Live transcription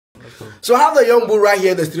So I have the young bull right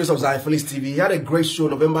here in the studios of Zion Felix TV. He had a great show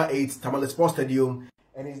November 8th, Tamale Sports Stadium.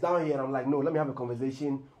 And he's down here and I'm like, no, let me have a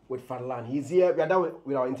conversation with Fadlan. He's here, we are done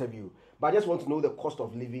with our interview. But I just want to know the cost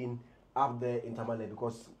of living up there in Tamale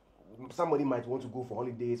because somebody might want to go for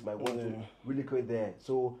holidays, might want to relocate there.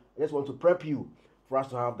 So I just want to prep you for us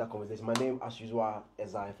to have that conversation. My name, as usual,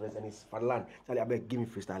 is Zion Felix and it's Fadlan. Charlie, I beg, give me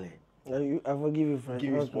freestyle. I forgive you, friend.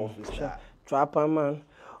 Give me small freestyle. Trapper man,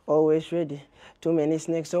 always ready. Too many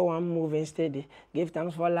snakes, so I'm moving steady. Give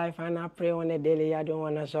thanks for life and I pray on a daily. I don't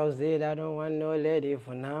want to shout it, I don't want no lady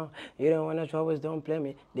for now. You don't want to troubles, don't play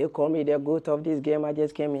me. They call me the goat of this game, I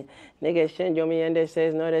just came in. Niggas change on me and they say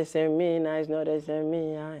it's not the same me, nah, it's not the same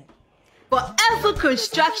me, aye. Forever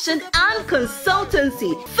Construction and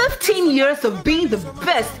Consultancy. 15 years of being the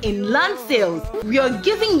best in land sales. We are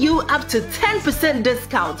giving you up to 10%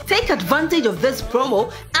 discount. Take advantage of this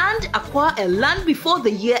promo and acquire a land before the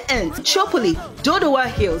year ends. Chopoli, Dodowa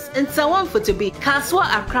Hills, in Sawan Fotobi, Kaswa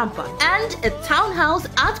Akrampa, and a townhouse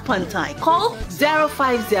at Pantai. Call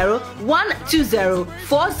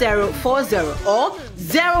 050-120-4040 or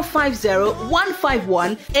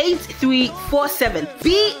 050-151-8347.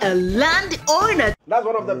 Be a land owner. That's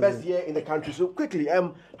one of the best here in the country. So quickly,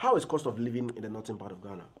 how is cost of living in the northern part of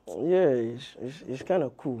Ghana? Yeah, it's kind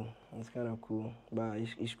of cool. It's kind of cool, but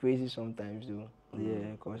it's crazy sometimes though.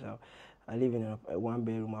 Yeah, because I live in a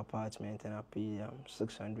one-bedroom apartment and I pay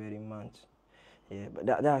 600 a month. Yeah, but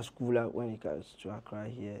that's cooler when it comes to Accra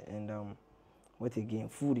here. And what again?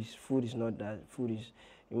 Food is not that. Food is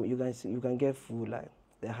you can get food like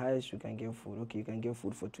the highest you can get food. Okay, you can get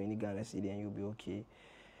food for 20 Ghana cedi and you'll be okay.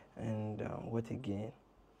 And what again?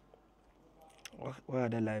 What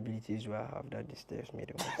other liabilities do I have that disturbs me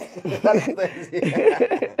the most?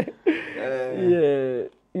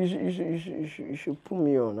 You should put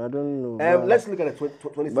me on. I don't know. Let's look at the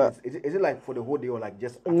 20 cents. Is it like for the whole day or like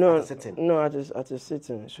just at a sitting? No, at a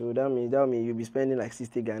sitting. So that means you'll be spending like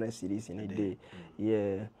 60 Ghana cedis in a day.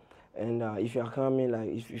 Yeah. And if you're coming, like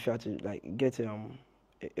if you have to like get a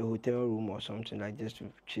hotel room or something like just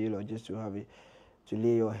to chill or just to have it to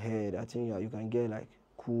lay your head, I think you can get like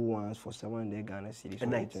cool ones for 700 Ghana cedis. A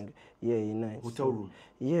night? Yeah, a night. Hotel room?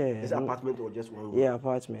 Yeah. Is it apartment or just one room? Yeah,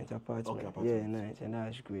 apartment. Okay, apartment. Yeah, a night, and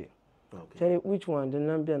that's great. Okay. Tell you which one? The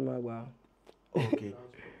Nambian Magua. Okay.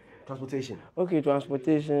 Transportation. Okay,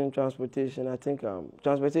 transportation. I think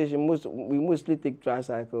transportation. We mostly take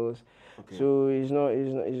tricycles. Okay. So it's not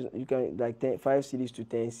you can like 5 cedis to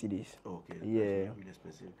 10 cedis. Okay. Yeah. Really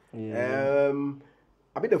expensive. Yeah.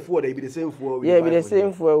 I bet the fuel they be the same fuel. Yeah, be the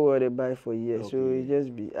same fuel what they buy for years. Okay. So it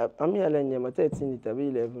just be. I mean, I learn my 13 liter, be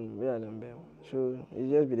 11. So it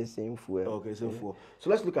just be the same fuel. Okay, same fuel. So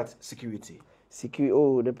let's look at security.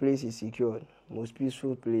 Oh, the place is secured. Most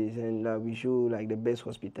peaceful place, and we show like the best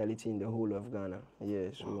hospitality in the whole of Ghana.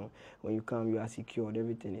 Yeah, so when you come, you are secured.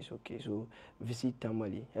 Everything is okay. So visit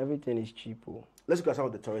Tamale. Everything is cheap. Let's look at some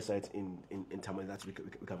of the tourist sites in Tamale that we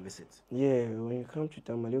can visit. Yeah, when you come to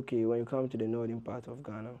Tamale, okay, when you come to the northern part of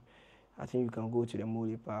Ghana, I think you can go to the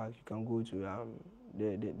Mole Park. You can go to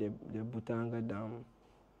the Butanga Dam,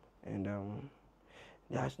 and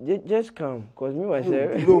just come, cause me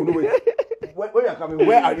myself. No, wait. When you are coming,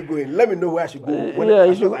 where are you going? Let me know where I should go when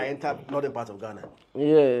I enter northern part of Ghana.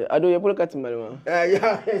 Yeah, I do. You put a cat in my room.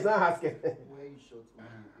 Yeah, it's not asking.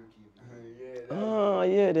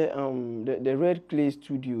 The Red Clay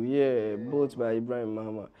Studio. Yeah, built by Ibrahim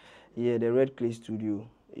Mahama. Yeah, the Red Clay Studio.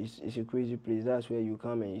 It's a crazy place. That's where you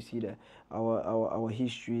come and you see our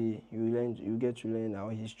history. You get to learn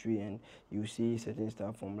our history and you see certain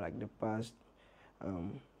stuff from like the past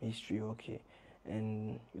history. Okay.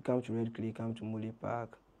 And you come to Red Clay, come to Mole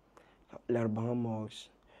Park, Larbahamox.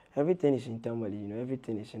 Everything is in Tamale,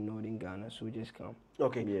 everything is in northern Ghana, so just come.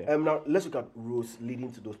 Okay. Yeah. Now let's look at roads leading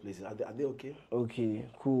to those places. Are they okay? Okay,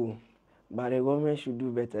 cool. But the government should do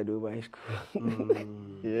better though, but it's cool.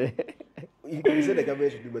 Yeah. You said the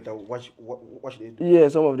government should do better. What should they do? Yeah,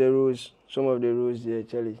 some of the roads, yeah,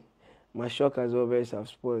 Charlie. My shock as always have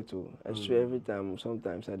spoiled too. I swear every time,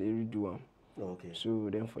 sometimes I redo them. Okay. So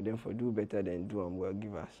then for them for do better than do them well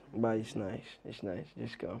give us. But it's nice.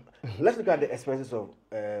 Just come. Let's look at the expenses of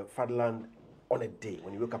Fadland on a day.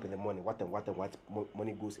 When you wake up in the morning, what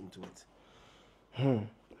money goes into it?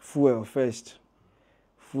 Fuel first.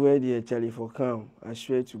 Fuel there, Charlie, for come. I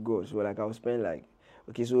swear to God. So like I'll spend like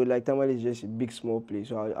okay, so like Tamale is just a big small place,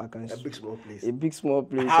 so I can. A big small place. A big small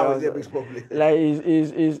place. How is it a big small place? Like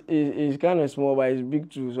it's kind of small, but it's big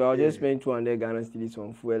too. So I'll just spend 200 Ghana cedis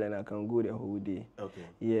on fuel, and I can go the whole day. Okay.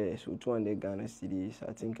 Yeah, so 200 Ghana cedis.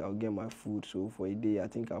 I think I'll get my food. So for a day, I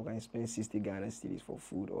think I can spend 60 Ghana cedis for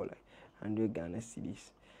food or like 100 Ghana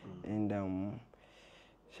cedis, and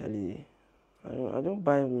Actually, I don't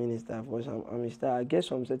buy many stuff because I'm a star. I get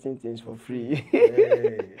some certain things for free.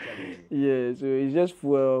 Yeah, so it's just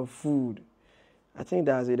for food. I think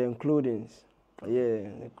that's it. And clothing. Yeah,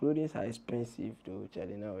 the clothing are expensive though,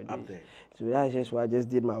 Charlie, nowadays. Up there. So that's just why I just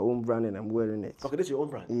did my own brand and I'm wearing it. Okay, this is your own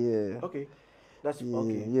brand? Yeah. Okay. That's Yeah,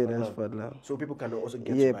 okay. yeah, that's Fadla. So people can also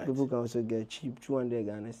get people can also get cheap 200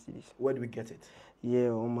 Ghana cedis. Where do we get it? Yeah,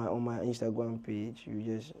 on my Instagram page, you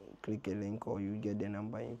just click a link or you get the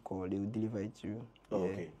number and you call. They will deliver it to you. Oh,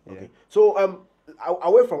 yeah, okay. yeah. Okay. So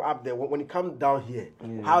away from up there, when you come down here,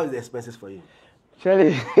 how is the expenses for you?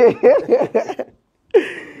 Charlie,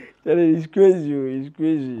 Charlie, it's crazy. It's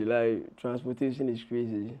crazy. Like transportation is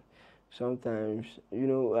crazy. Sometimes, you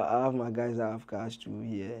know, I have my guys that have cars too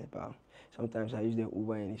here, but sometimes I use the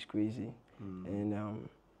Uber and it's crazy. And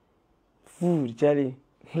food, Charlie.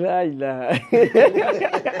 La.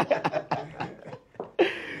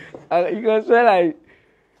 You can swear like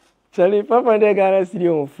Charlie, 500 Ghana city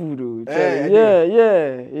on food, oh. Charlie,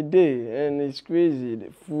 yeah, a day, and it's crazy.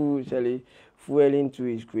 The food, Charlie, fueling too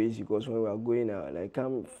is crazy because when we are going out, like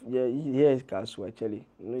here is Castle, actually.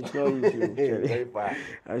 No, it's not easy, Charlie. Very far.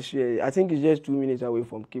 I swear, I think it's just 2 minutes away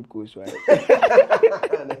from Cape Coast, right? Like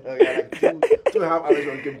 2.5 hours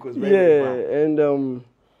from Cape Coast. Very far.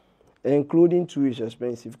 And clothing too is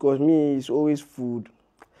expensive because me it's always food.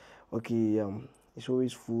 Okay, it's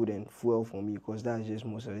always food and fuel for me because that's just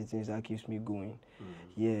most of the things that keeps me going.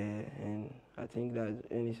 Yeah, and I think that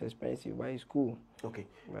and it's expensive, but it's cool. Okay.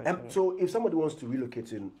 Right, so if somebody wants to relocate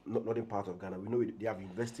to northern part of Ghana, we know they have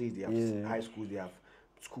universities, they have high schools, they have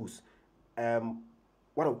schools.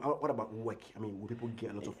 What about work? I mean, will people get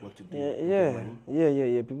a lot of work to do? Yeah.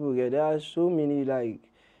 People get. There are so many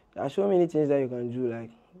things that you can do. Like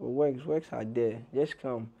works are there. Just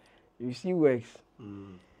come. You see works.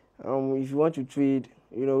 If you want to trade,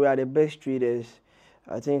 you know we are the best traders.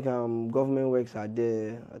 I think government works are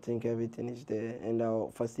there. I think everything is there, and our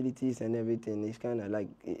facilities and everything is kind of like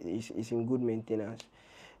it's in good maintenance.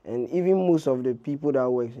 And even most of the people that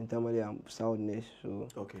works in Tamale are Southerners. So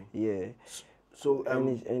yeah. So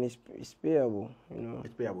and it's payable, you know.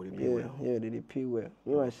 It's payable. They pay well. Yeah, they pay well.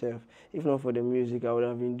 Me myself, if not for the music, I would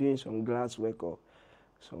have been doing some glass work or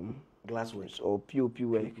some glass work or POP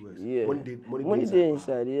work. Yeah. Money day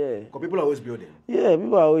inside. Yeah. Because people are always building. Yeah,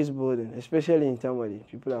 people are always building, especially in Tamale.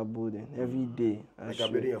 People are building every day. Like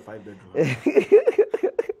I'm building a 5-bedroom.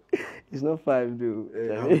 It's not 5 though.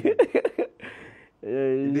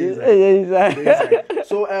 Inside.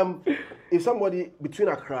 So if somebody between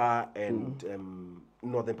Accra and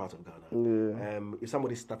northern part of Ghana, if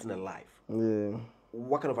somebody's starting a life,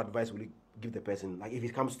 what kind of advice will you give the person? Like if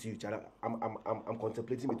it comes to you, I'm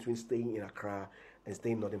contemplating between staying in Accra and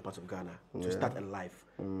staying in northern part of Ghana to start a life.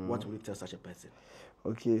 What will you tell such a person?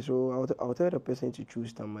 Okay, so I'll tell the person to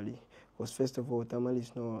choose Tamale. Because first of all, Tamale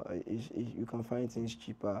is not, you can find things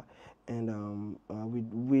cheaper, and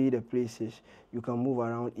with the places, you can move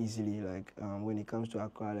around easily. Like when it comes to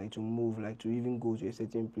Accra, like to move, like to even go to a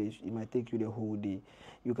certain place, it might take you the whole day.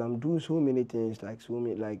 You can do so many things, like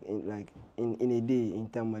in a day in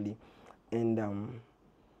Tamale, and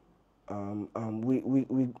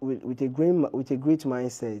with a great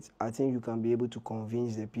mindset, I think you can be able to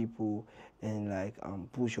convince the people and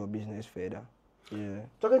push your business further. Yeah.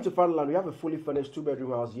 Talking to Fadlan, we have a fully furnished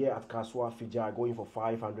 2-bedroom house here at Kaswa Fija going for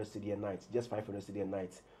 500 cedi a night. Just 500 cedi a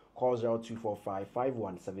night. Call 0245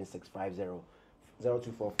 517650.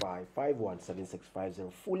 0245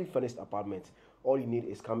 517650. Fully furnished apartment. All you need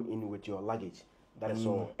is come in with your luggage. That is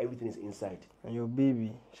all. Everything is inside. And your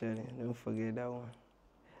baby, Shelly. Don't forget that one.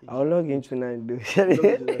 I'll log in tonight, though. So I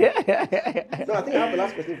think I have the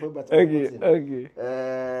last question for you, but okay.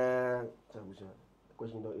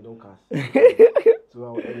 Question you don't cast. So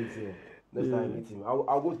I'll end it here. Next time I meet him,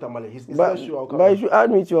 I'll go to Tamale. He's not sure I'll come. But you should add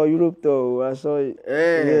me to your Europe tour. I saw it.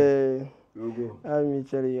 Yeah. We'll go. Add me,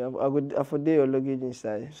 Charlie. I could afford your luggage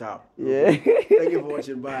inside. Sharp. Yeah. Thank you for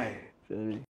watching. Bye.